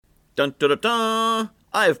Dun dun dun dun!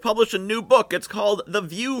 I've published a new book. It's called The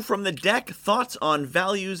View from the Deck, Thoughts on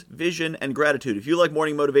Values, Vision, and Gratitude. If you like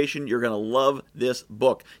morning motivation, you're going to love this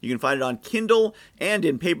book. You can find it on Kindle and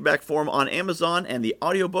in paperback form on Amazon, and the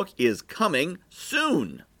audiobook is coming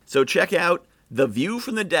soon. So check out The View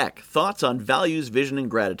from the Deck, Thoughts on Values, Vision, and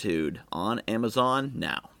Gratitude on Amazon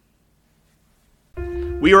now.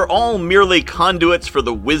 We are all merely conduits for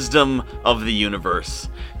the wisdom of the universe.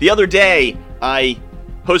 The other day, I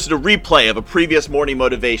posted a replay of a previous morning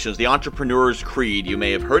motivations, The Entrepreneur's Creed. You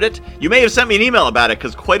may have heard it. You may have sent me an email about it,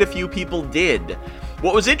 because quite a few people did.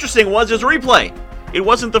 What was interesting was it was a replay. It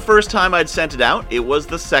wasn't the first time I'd sent it out. It was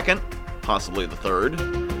the second, possibly the third.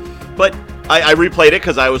 But I replayed it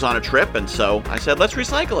because I was on a trip, and so I said, let's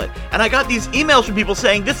recycle it. And I got these emails from people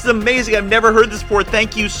saying, this is amazing, I've never heard this before,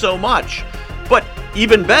 thank you so much. But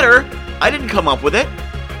even better, I didn't come up with it.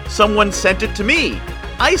 Someone sent it to me.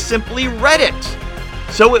 I simply read it.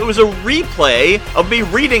 So it was a replay of me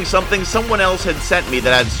reading something someone else had sent me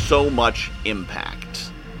that had so much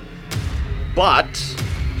impact. But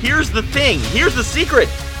here's the thing, here's the secret.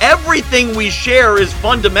 Everything we share is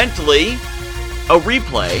fundamentally a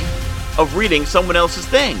replay of reading someone else's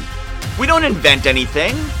thing. We don't invent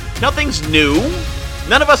anything. Nothing's new.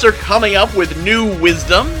 None of us are coming up with new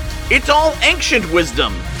wisdom. It's all ancient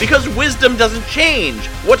wisdom, because wisdom doesn't change.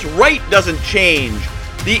 What's right doesn't change.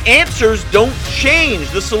 The answers don't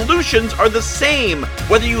change. The solutions are the same.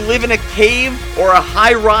 Whether you live in a cave or a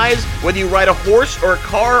high-rise, whether you ride a horse or a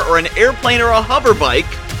car or an airplane or a hover bike,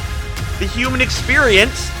 the human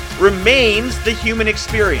experience remains the human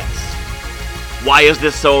experience. Why is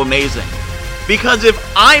this so amazing? Because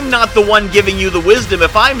if I'm not the one giving you the wisdom,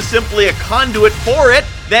 if I'm simply a conduit for it,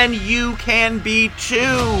 then you can be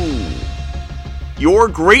too. Your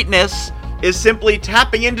greatness is simply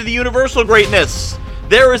tapping into the universal greatness.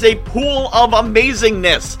 There is a pool of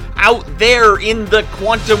amazingness out there in the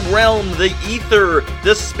quantum realm, the ether,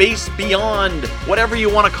 the space beyond, whatever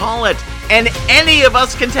you want to call it. And any of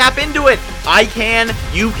us can tap into it. I can,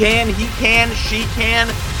 you can, he can, she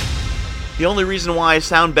can. The only reason why I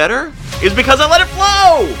sound better is because I let it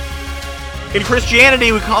flow. In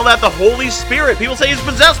Christianity, we call that the Holy Spirit. People say he's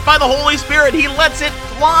possessed by the Holy Spirit. He lets it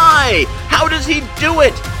fly. How does he do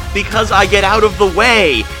it? Because I get out of the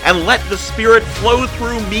way and let the Spirit flow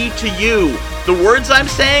through me to you. The words I'm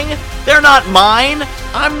saying, they're not mine.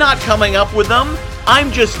 I'm not coming up with them.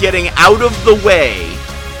 I'm just getting out of the way,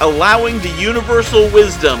 allowing the universal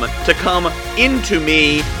wisdom to come into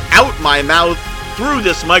me, out my mouth, through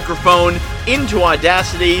this microphone, into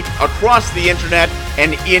Audacity, across the internet,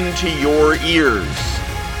 and into your ears.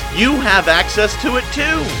 You have access to it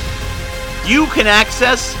too. You can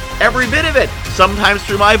access every bit of it, sometimes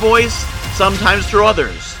through my voice, sometimes through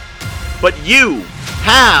others. But you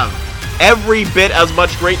have every bit as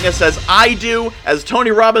much greatness as I do, as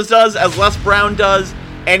Tony Robbins does, as Les Brown does,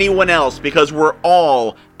 anyone else, because we're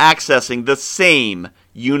all accessing the same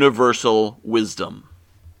universal wisdom.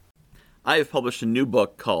 I have published a new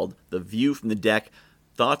book called The View from the Deck,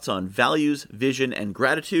 Thoughts on Values, Vision, and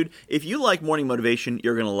Gratitude. If you like morning motivation,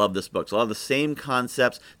 you're going to love this book. So a lot of the same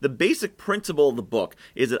concepts. The basic principle of the book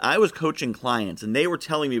is that I was coaching clients, and they were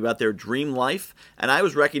telling me about their dream life, and I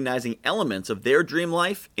was recognizing elements of their dream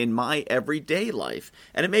life in my everyday life.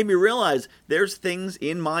 And it made me realize there's things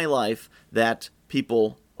in my life that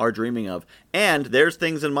people are dreaming of. And there's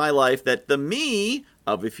things in my life that the me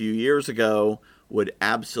of a few years ago would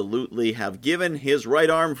absolutely have given his right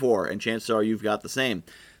arm for, and chances are you've got the same.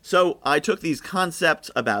 So I took these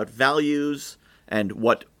concepts about values and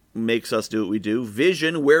what makes us do what we do,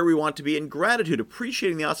 vision, where we want to be, and gratitude,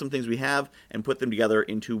 appreciating the awesome things we have, and put them together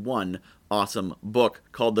into one awesome book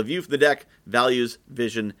called The View from the Deck, Values,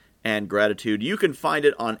 Vision, and Gratitude. You can find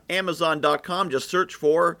it on Amazon.com. Just search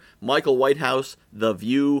for Michael Whitehouse, The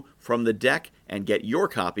View from the Deck, and get your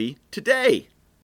copy today.